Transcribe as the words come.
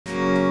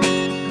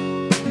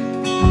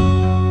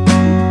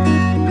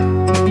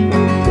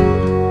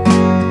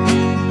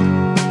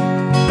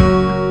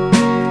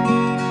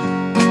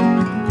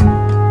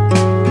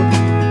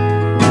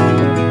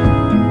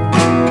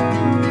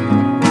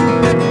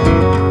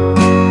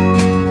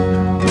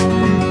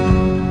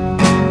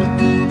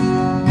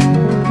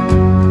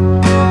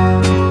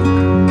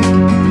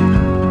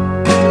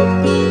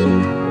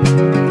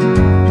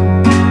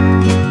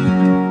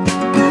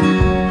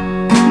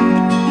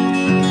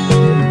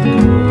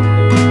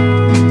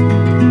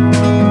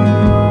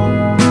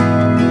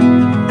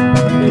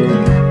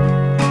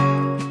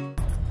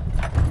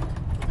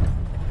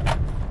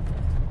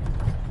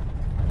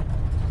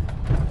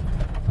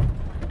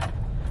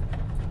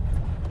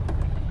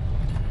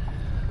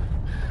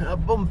a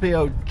bumpy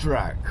old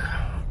track.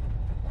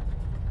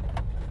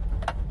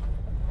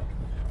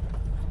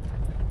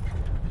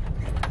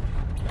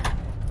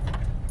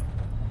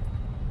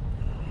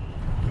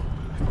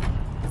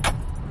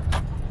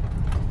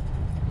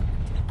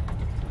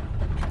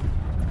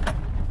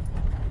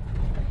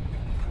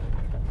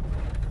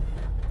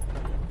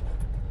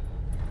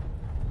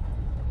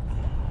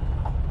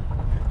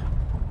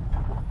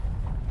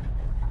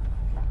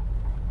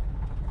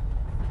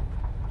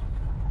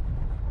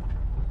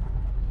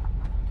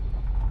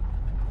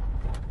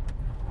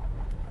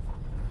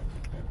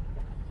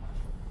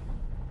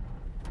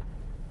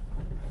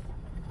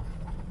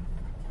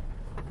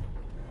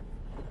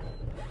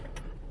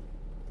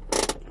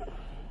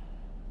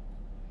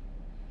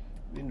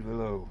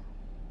 Windwillow.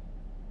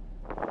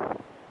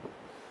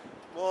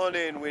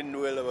 Morning,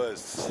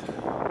 Windwillowers.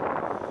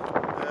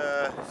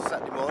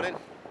 Saturday morning.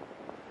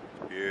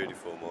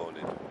 Beautiful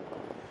morning.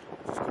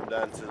 Just come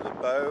down to the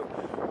boat.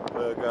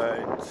 We're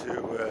going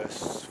to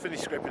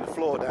finish scraping the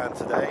floor down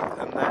today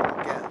and then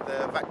get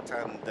the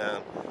Vactan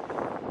down.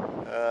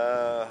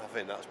 I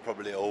think that's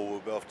probably all we'll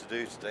be able to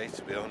do today,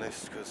 to be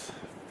honest, because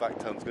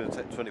Vactan's going to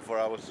take 24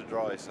 hours to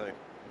dry, so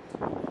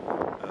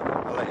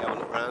I'll let you have a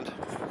look around.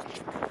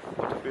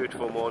 What a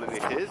beautiful morning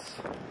it is.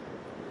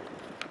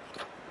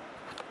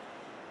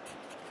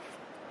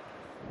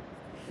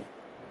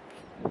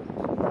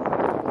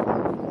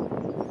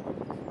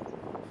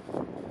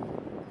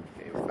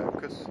 Can you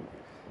focus?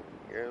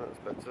 Yeah, that's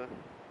better.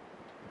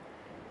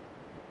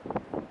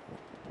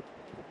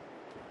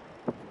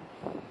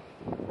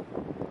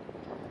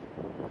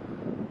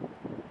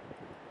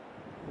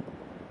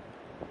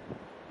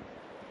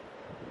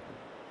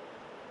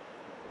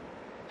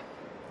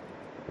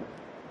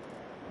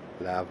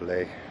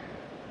 Lovely.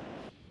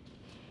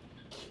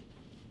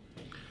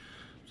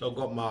 So I've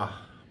got my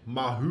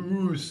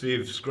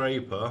massive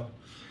scraper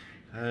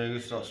and I'm going to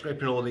start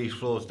scraping all these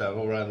floors down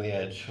all around the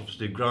edge.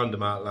 Obviously ground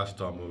them out last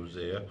time I was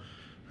here,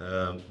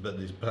 but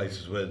there's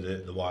places where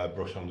the wire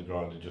brush on the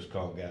grinder just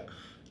can't get.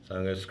 So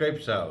I'm going to scrape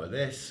it out with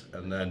this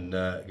and then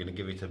going to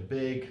give it a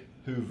big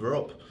hoover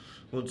up.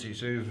 Once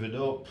it's hoovered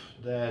up,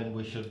 then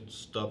we should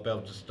be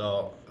able to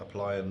start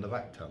applying the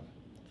Vactan.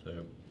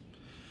 So.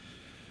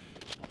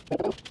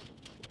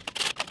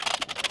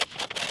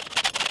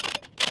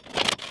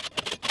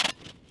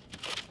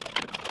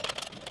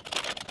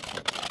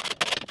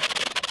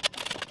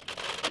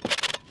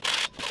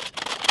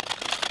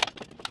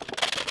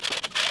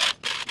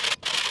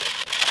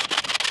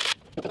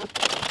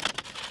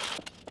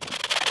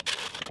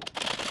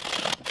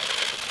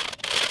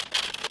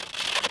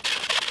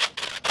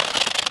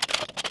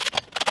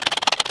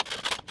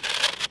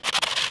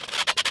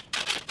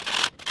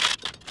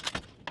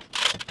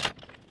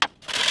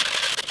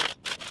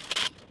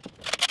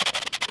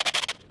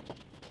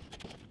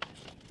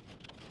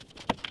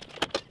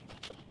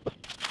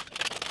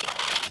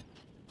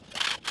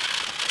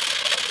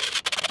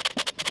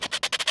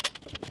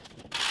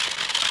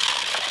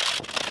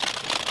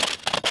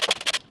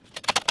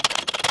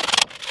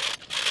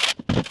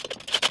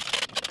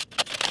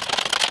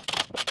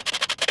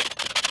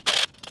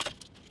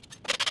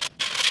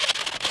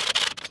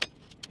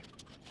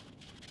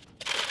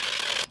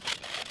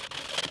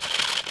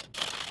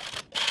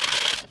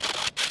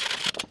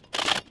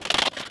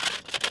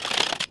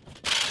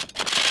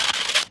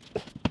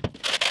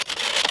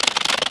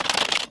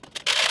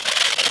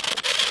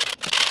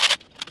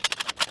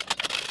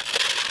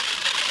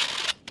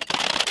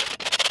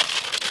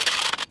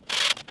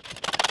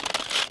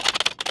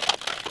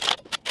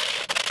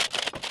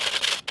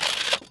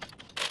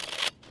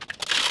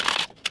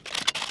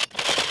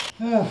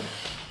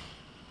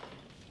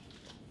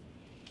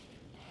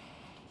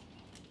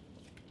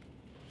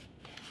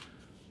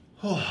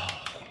 Well,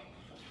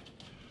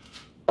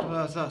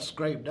 that's that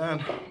scraped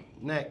down.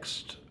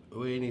 Next,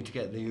 we need to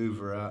get the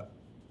hoover out.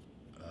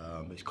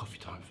 It's coffee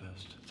time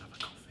first. Let's have a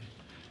coffee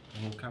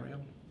and we'll carry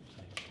on.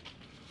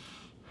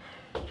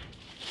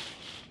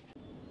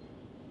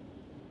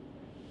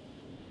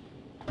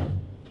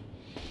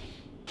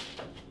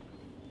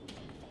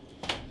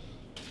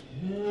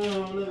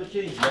 Yeah, I'll never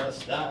change that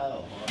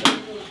style. I'll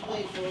just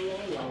wait for a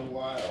long, long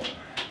while.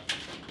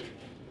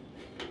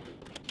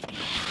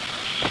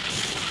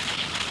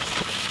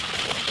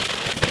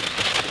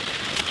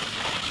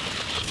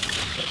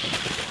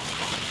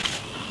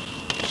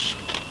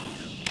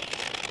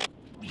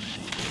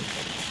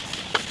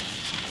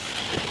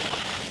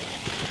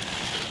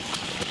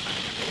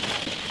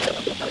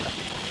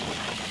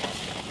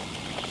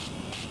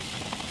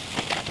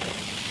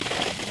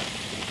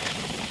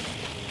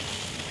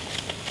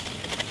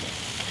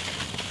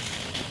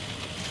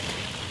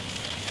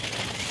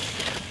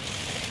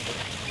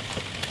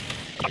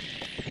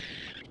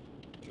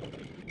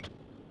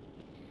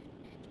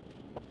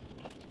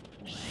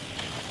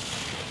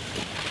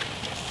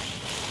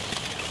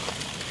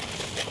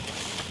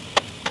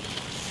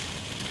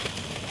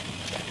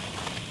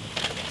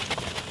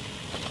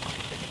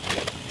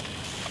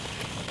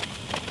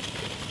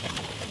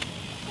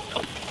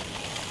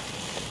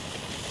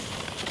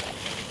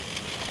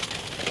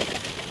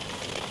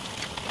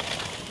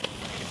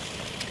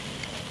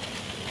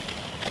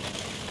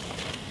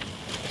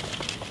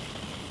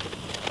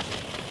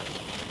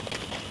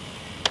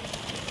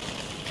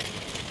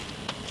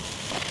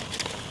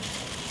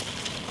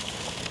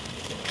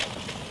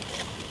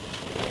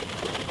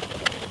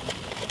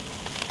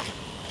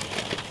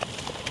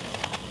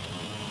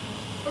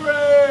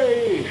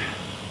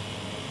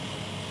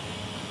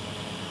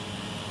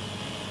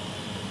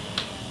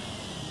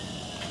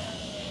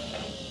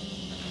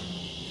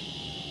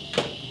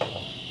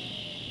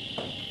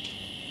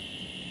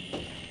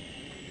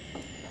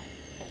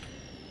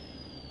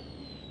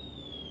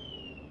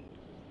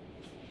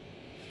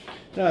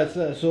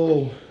 That's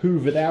all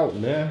hoovered out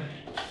now.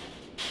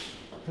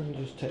 I'll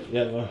just take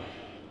the other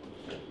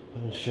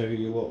and show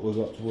you what we've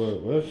got to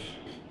work with.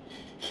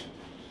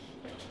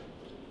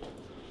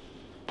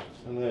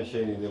 I know I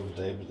showed you the other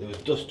day, but there was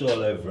dust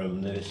all over them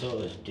and they were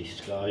sort of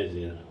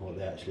disguising what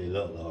they actually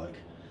look like.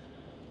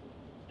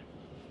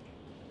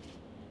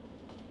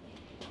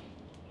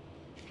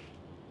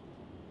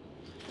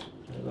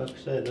 And like I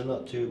said, they're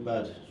not too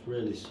bad, it's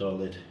really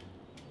solid.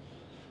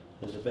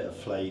 There's a bit of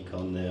flake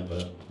on there,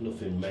 but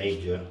nothing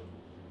major.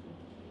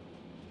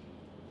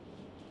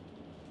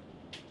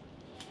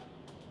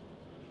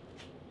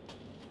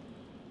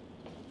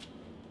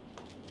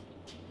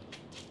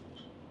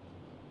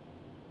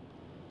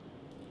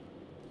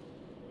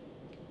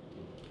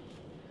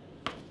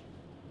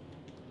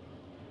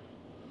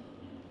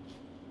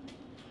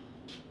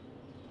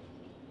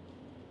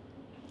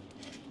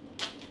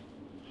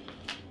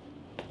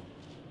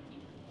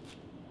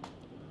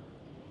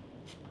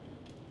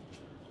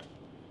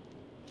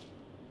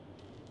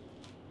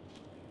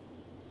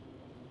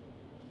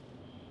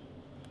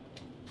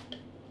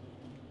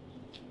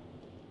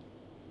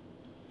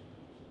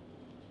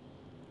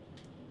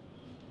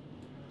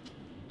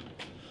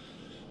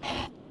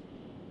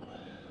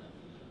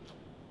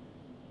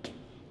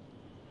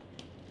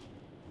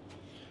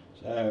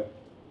 So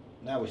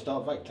now we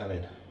start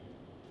Vactaning.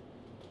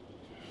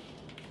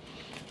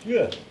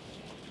 Yeah.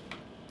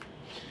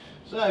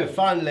 So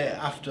finally,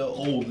 after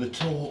all the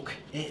talk,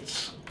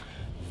 it's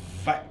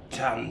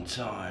Vactan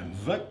time.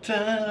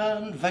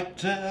 Vactan,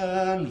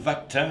 Vactan,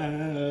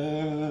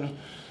 Vactan.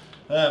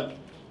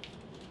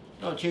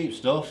 Not cheap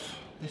stuff.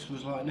 This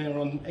was like near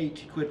on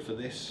 80 quid for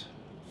this,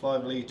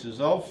 5 litres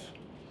of.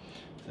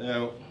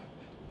 So,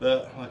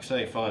 but like I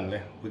say, finally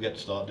we get to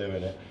start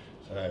doing it.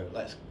 So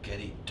let's get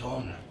it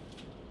done.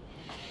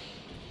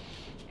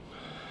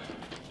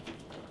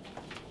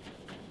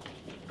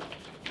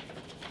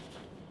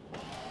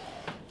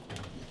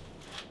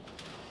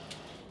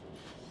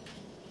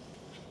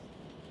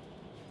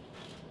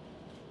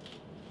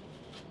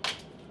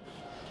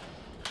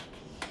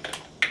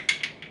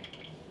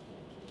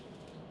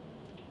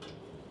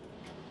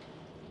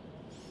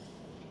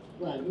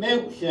 Right,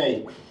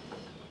 milkshake.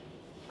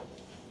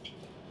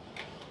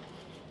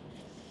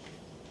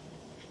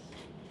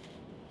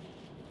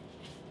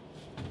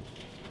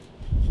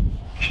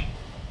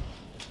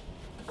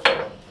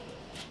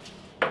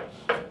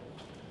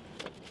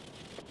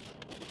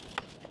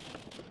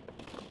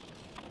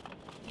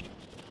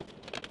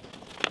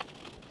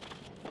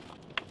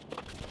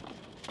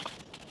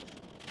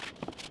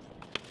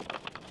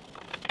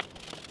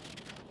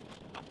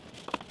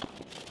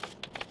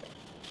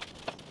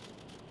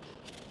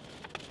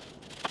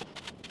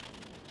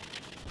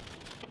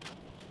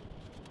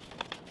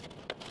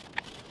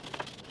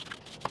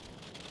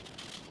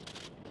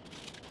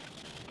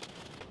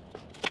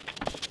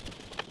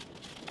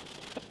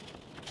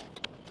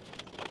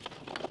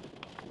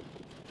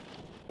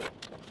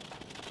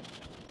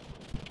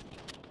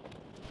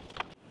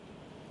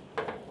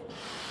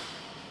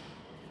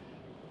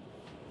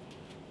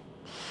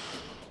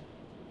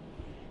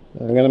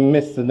 I'm going to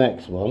miss the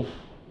next one.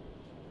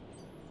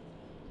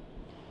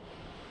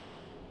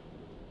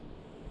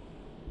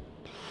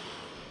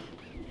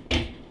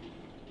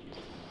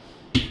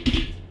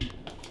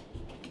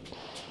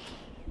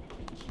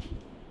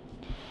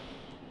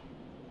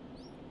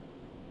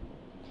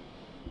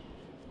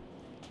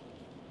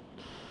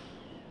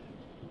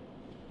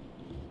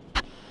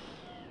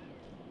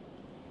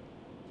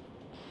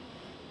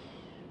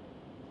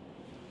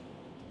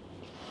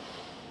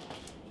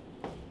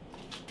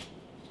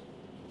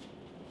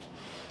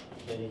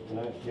 So you can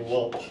actually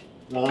watch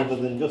rather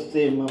than just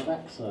seeing my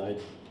backside.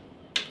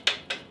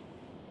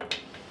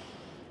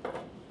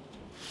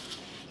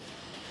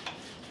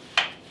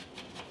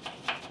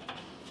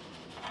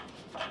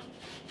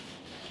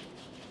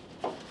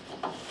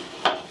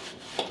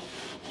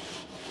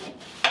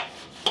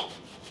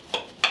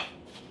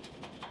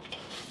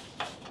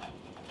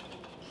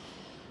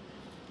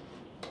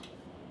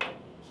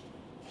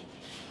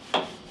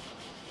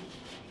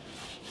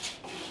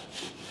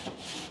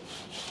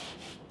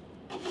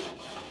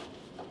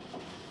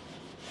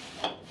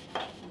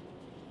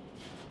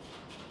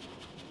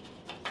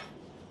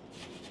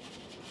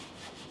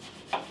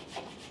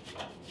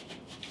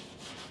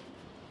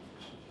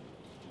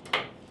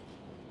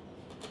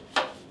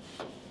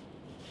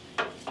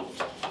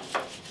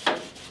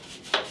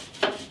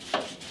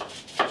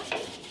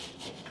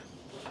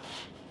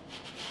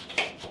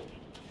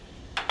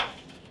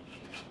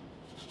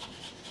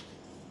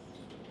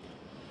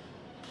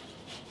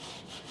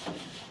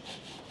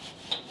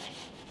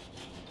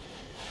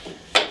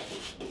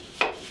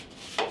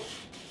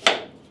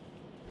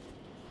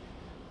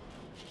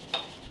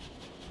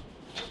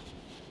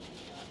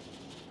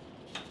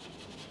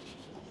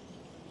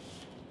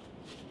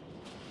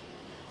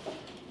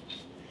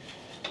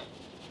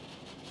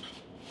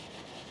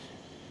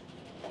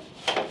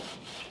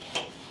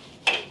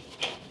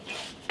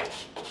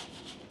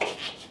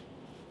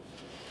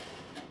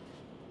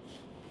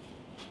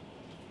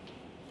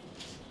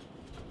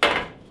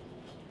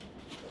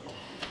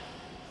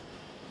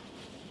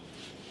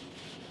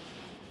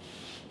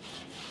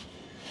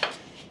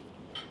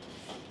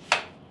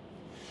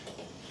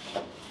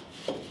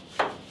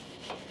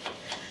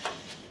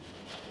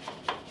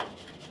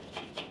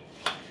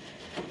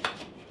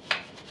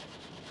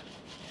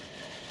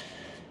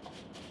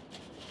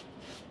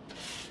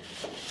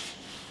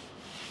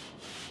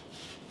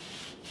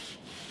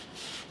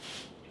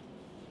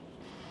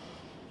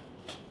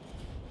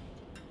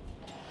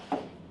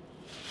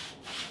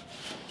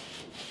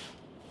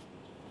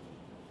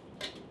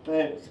 So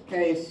it's a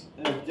case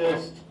of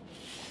just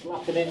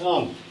slapping it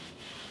on.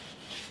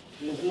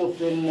 There's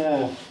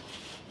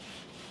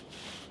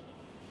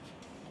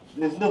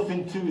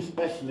nothing too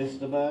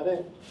specialist about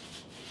it.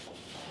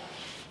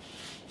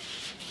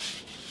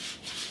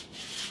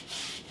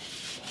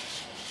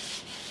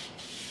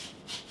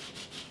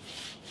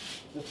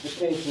 Just a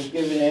case of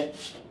giving it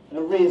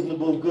a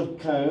reasonable good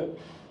coat.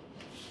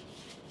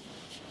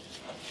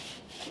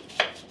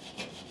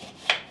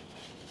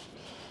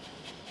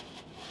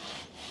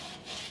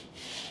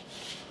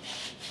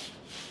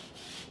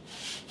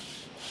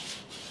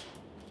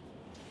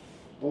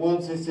 And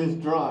once this is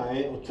dry,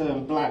 it will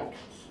turn black.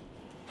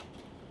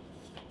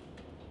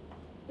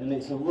 And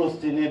it's a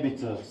rust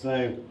inhibitor,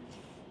 so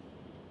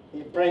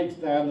it breaks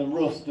down the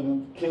rust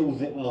and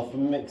kills it off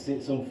and makes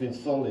it something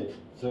solid,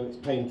 so it's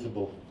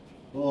paintable.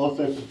 But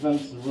also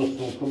prevents the rust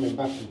from coming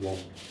back again.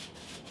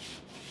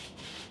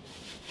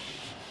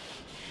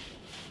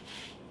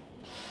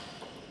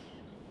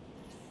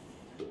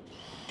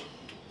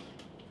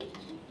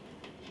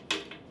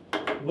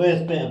 The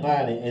worst bit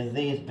about it is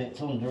these bits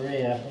under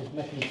here, is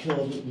making sure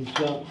that you've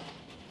got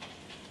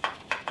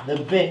the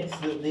bits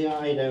that the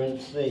eye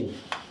don't see.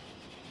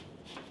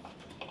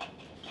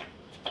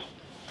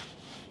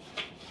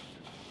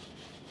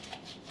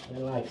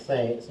 And like I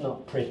say, it's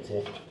not pretty.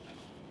 It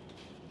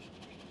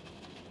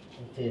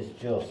is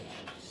just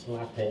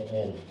slap it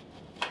in.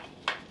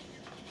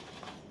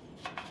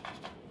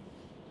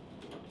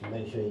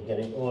 Make sure you get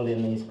it all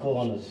in these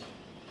corners.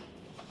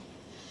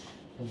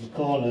 Because the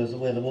corners are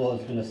where the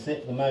water's going to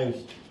sit the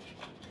most.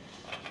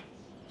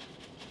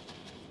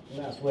 And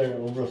that's where it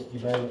will rust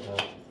your boat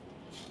out.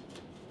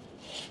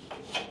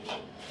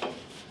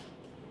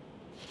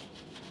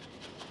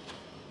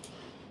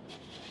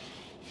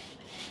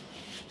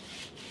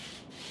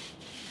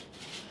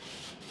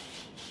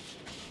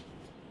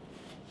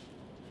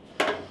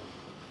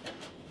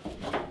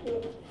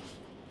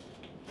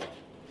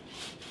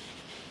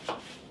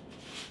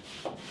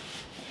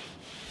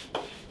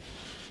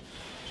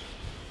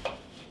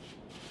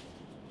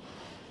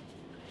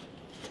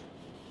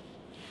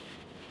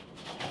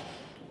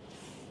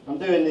 I'm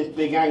doing this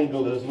big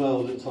angle as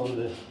well that's on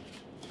the,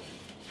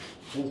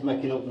 it's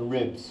making up the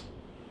ribs.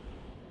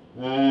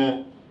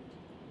 It'll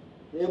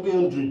be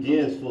 100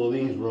 years before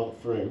these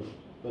rot through,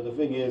 but the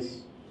thing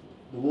is,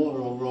 the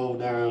water will roll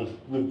down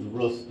with the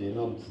rusting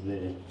onto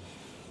there,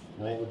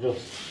 and it will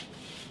just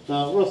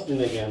start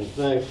rusting again,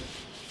 so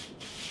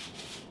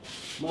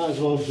might as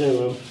well do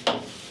them.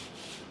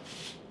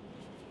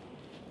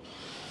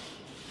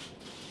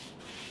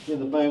 Give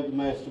the boat the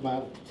most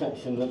amount of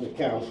protection that we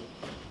can.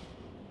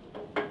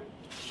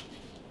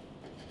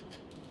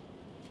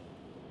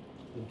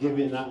 Give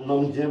it that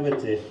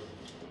longevity.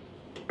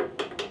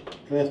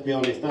 Let's be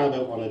honest, I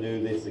don't want to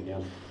do this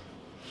again.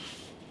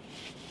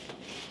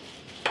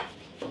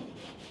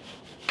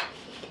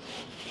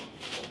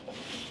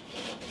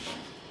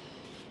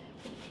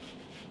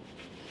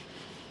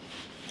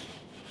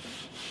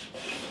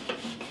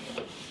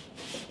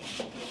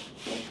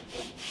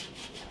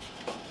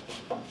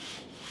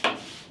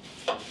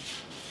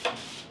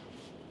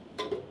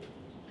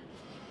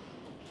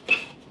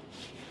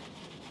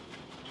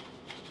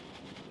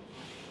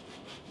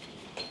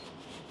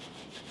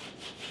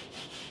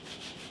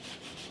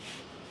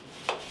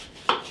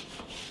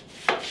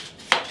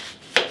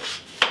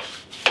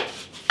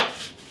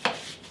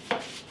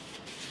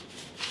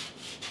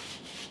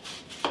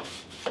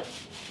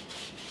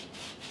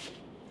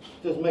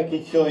 Just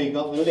making sure you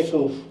got the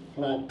little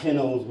like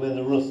pinholes where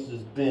the rust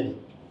has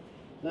been.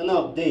 They're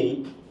not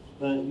deep,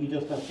 but you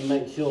just have to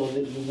make sure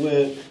that you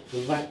work the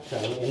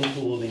Vactan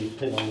into all these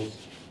pinholes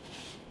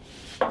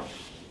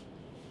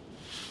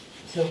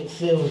so it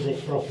seals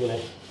it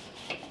properly.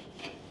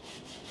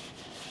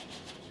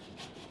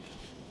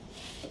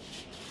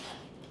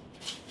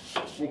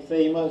 Like I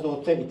say, you might as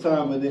well take your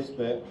time with this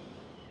bit,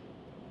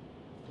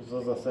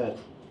 because as I said,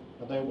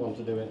 I don't want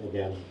to do it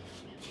again.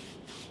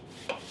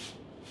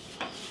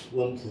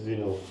 Once is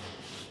enough.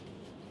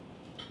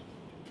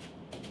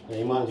 And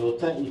you might as well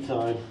take your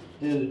time,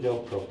 do the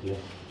job properly.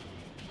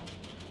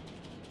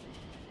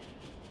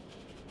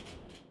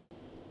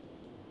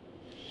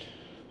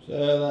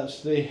 So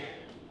that's the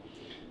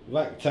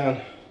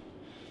Vactan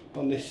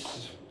on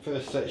this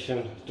first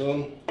section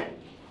done.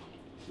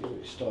 See if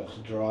it starts to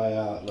dry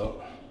out,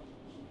 look.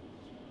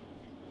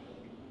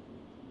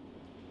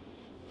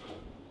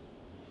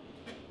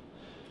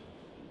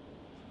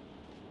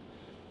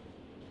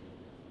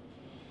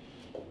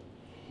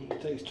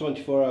 It takes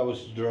 24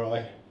 hours to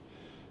dry,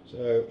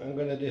 so I'm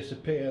going to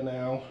disappear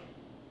now.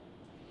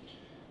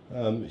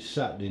 It's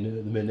Saturday at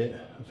the minute.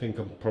 I think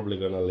I'm probably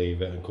going to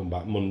leave it and come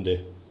back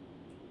Monday.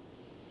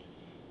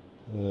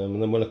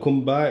 And then when I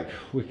come back,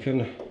 we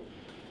can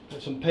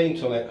put some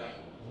paint on it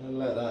and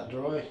let that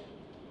dry.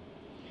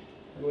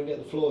 And we'll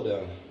get the floor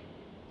down.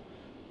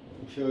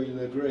 I'm sure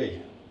you'll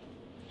agree.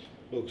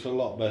 Looks a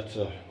lot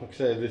better. Like I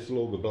say, this will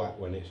all be black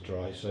when it's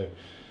dry, so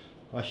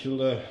I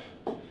shall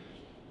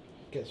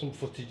get some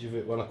footage of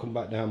it when I come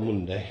back down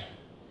Monday.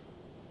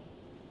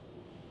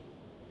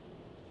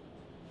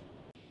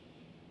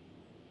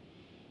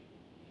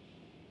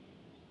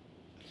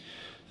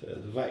 So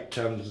the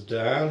Vactan's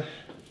down,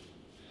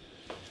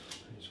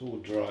 it's all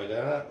dried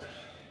out.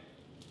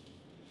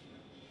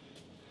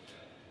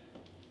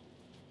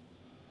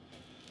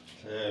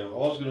 So I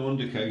was going to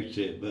undercoat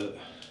it, but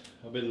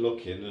I've been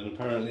looking and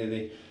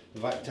apparently the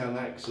Vactan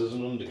acts as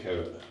an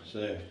undercoat.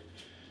 So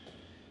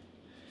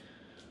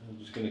I'm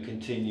just going to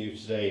continue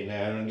today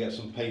now and get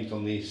some paint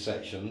on these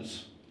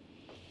sections.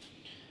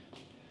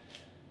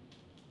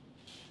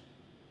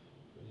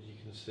 As you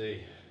can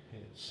see,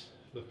 it's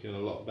looking a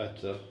lot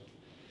better.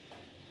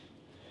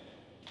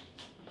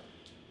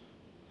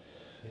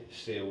 It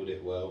sealed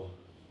it well.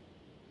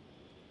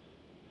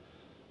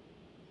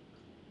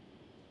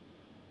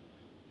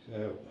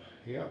 So,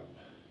 yeah,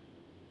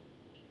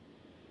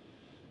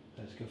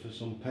 let's go for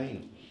some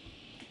paint.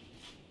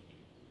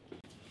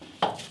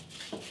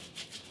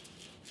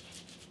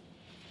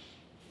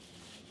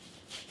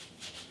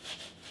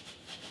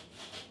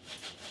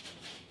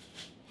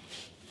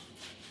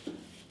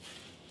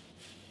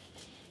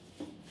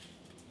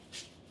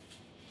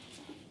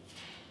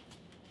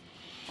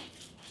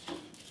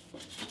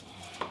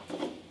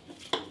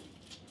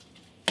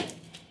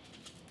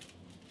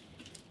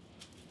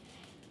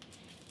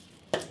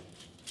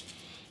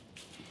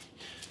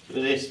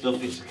 With this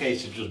stuff, it's a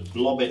case of just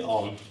blob it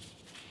on,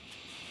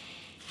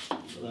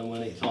 but then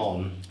when it's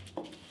on,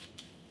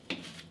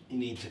 you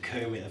need to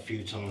comb it a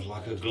few times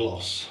like a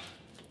gloss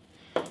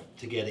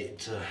to get it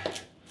to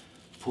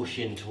push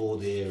into all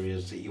the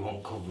areas that you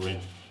want covering.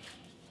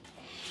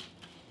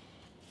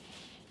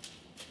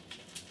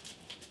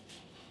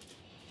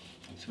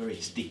 It's very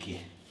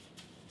sticky,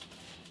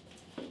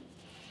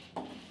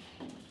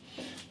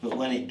 but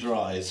when it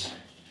dries,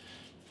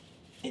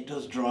 it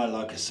does dry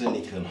like a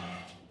silicone.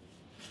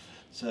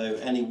 So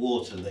any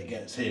water that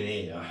gets in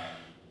here,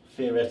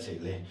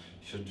 theoretically,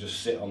 should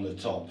just sit on the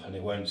top and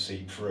it won't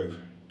seep through.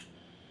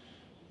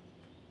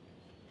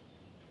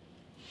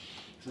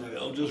 So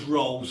it'll just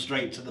roll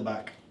straight to the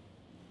back.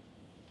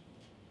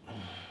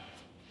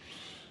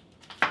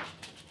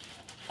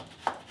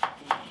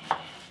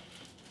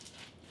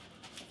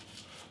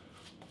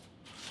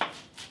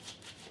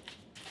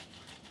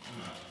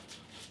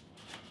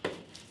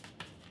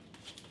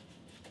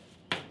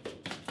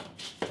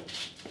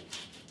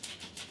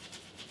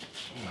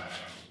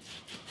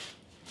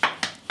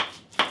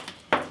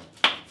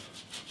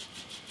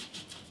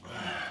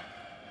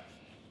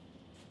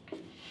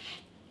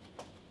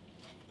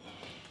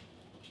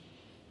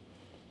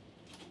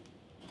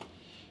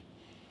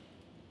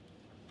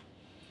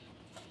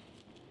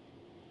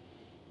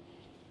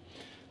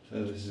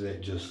 So this is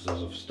it just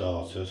as I've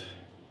started.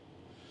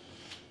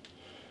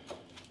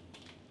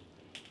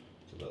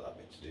 Still got that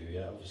bit to do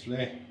yet,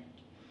 obviously.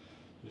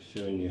 Just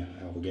showing you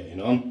how we're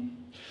getting on.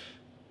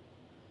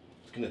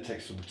 It's going to take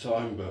some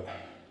time, but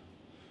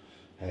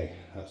hey,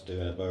 that's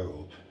doing a boat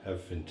up.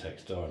 Everything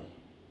takes time.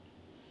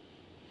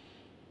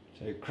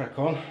 So crack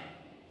on.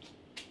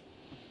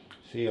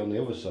 See you on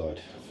the other side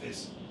of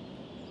this.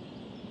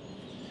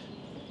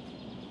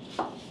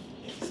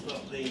 It's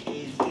not the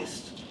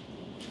easiest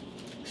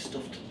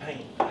stuff to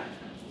paint.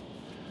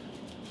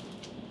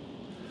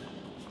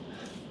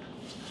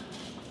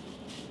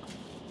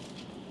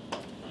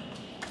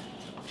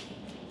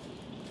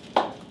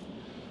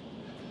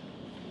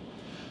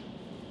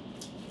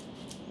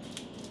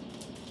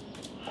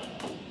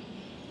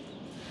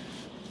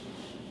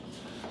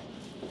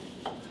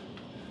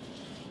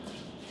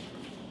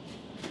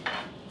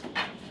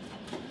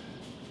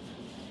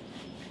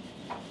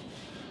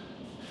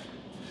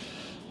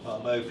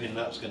 I'm hoping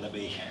that's going to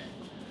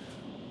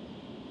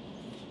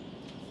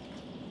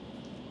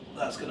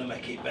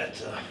make it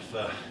better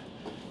for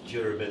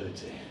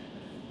durability,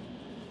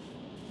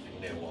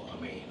 if you know what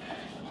I mean.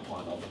 It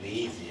might not be the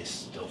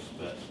easiest stuff,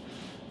 but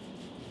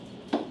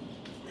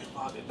it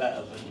might be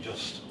better than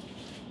just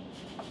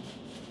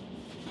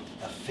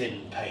a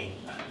thin paint.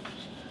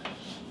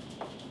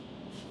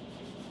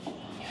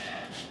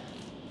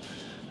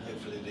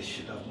 Hopefully this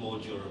should have more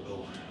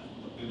durable,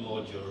 be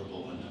more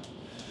durable and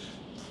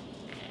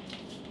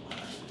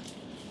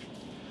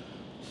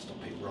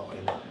stop it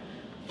rotting.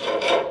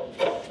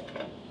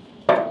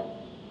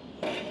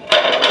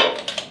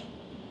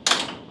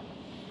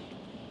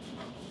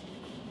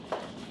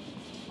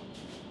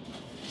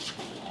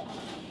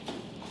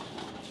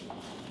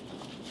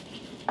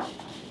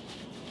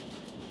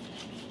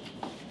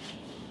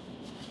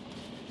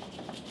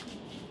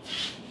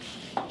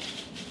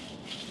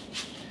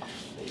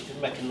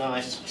 Make a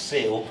nice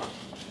seal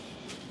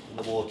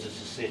for the water to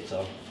sit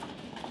on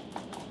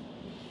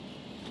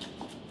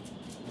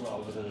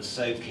rather than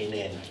soaking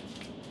in.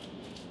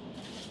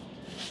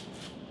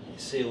 It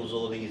seals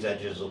all these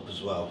edges up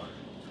as well.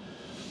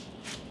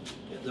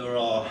 There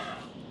are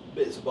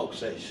bits of box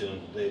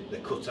section they're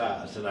cut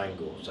out at an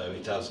angle, so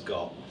it has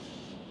got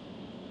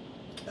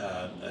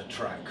a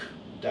track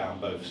down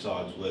both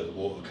sides where the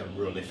water can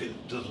run if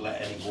it does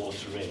let any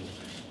water in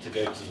to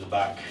go to the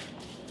back.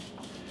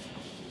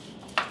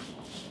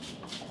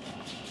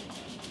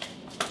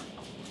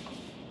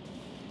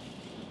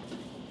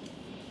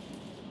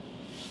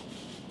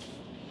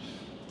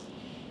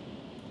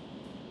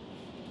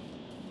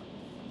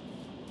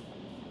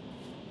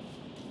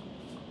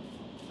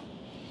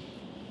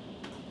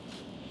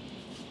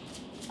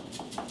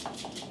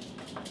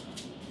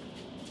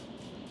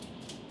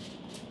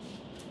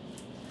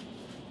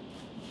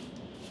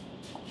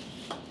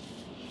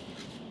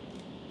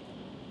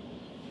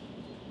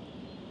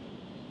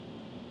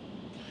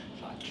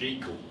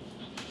 treacle.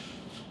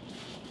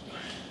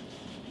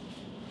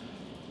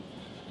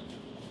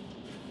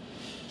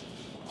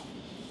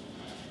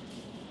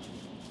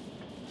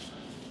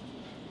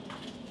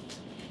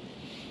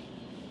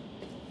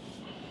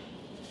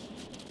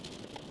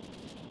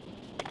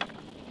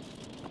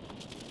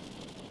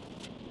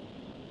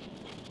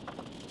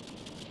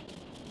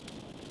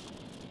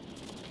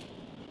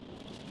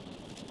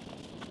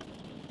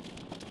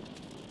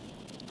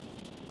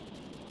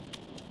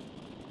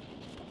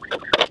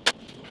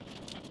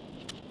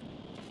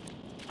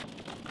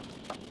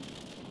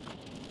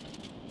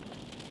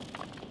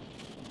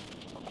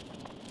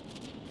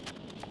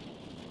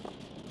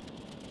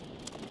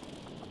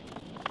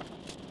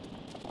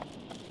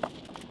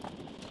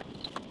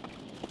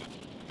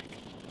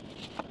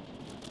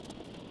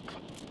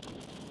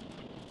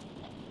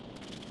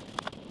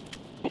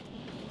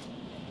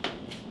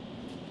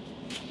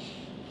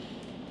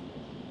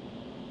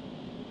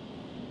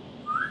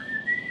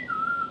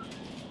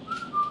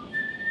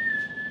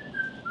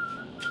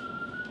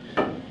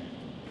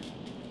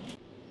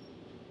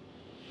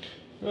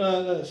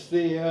 Right, that's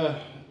the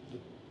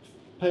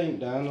paint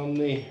down on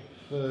the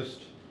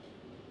first,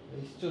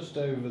 it's just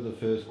over the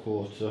first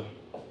quarter.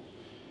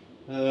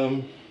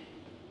 So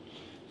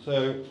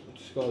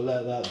just got to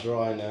let that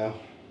dry now.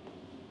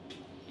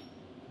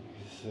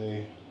 You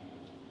see,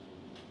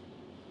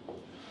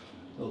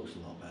 looks a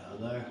lot better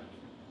though.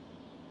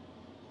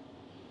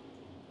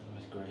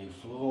 Nice grey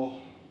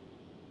floor.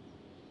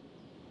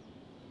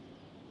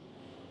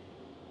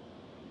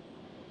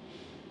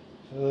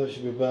 So that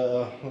should be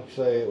better. Like I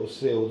say, it will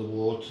seal the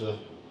water,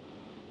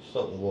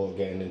 stop the water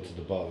getting into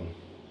the bottom.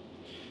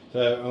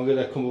 So I'm going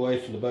to come away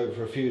from the boat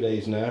for a few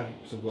days now,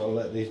 so I've got to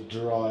let this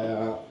dry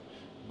out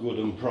good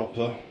and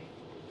proper.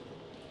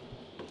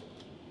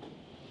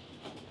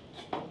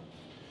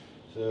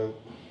 So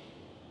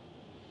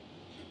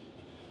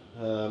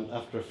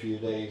after a few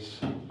days,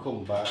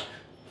 come back,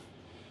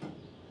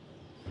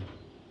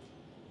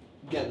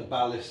 get the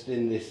ballast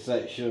in this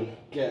section,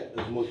 get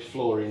as much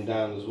flooring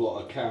down as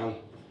what I can,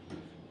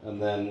 and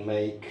then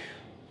make,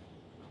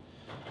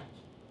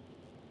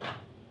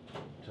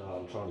 so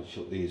I'm trying to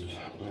shut these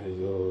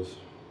doors,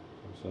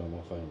 that's on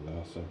my phone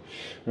now, so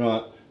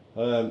right,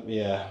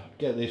 yeah,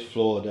 get this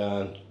floor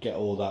down, get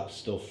all that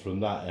stuff from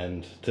that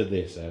end to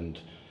this end,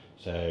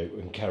 so we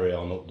can carry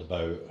on up the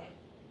boat,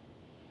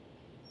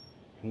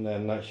 and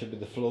then that should be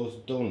the floors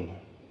done,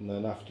 and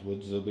then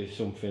afterwards there'll be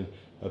something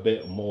a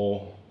bit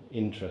more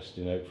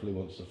interesting hopefully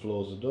once the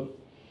floors are done.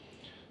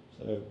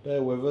 So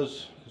bear with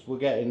us because we're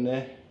getting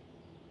there.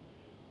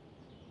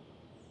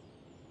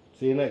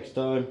 See you next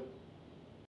time.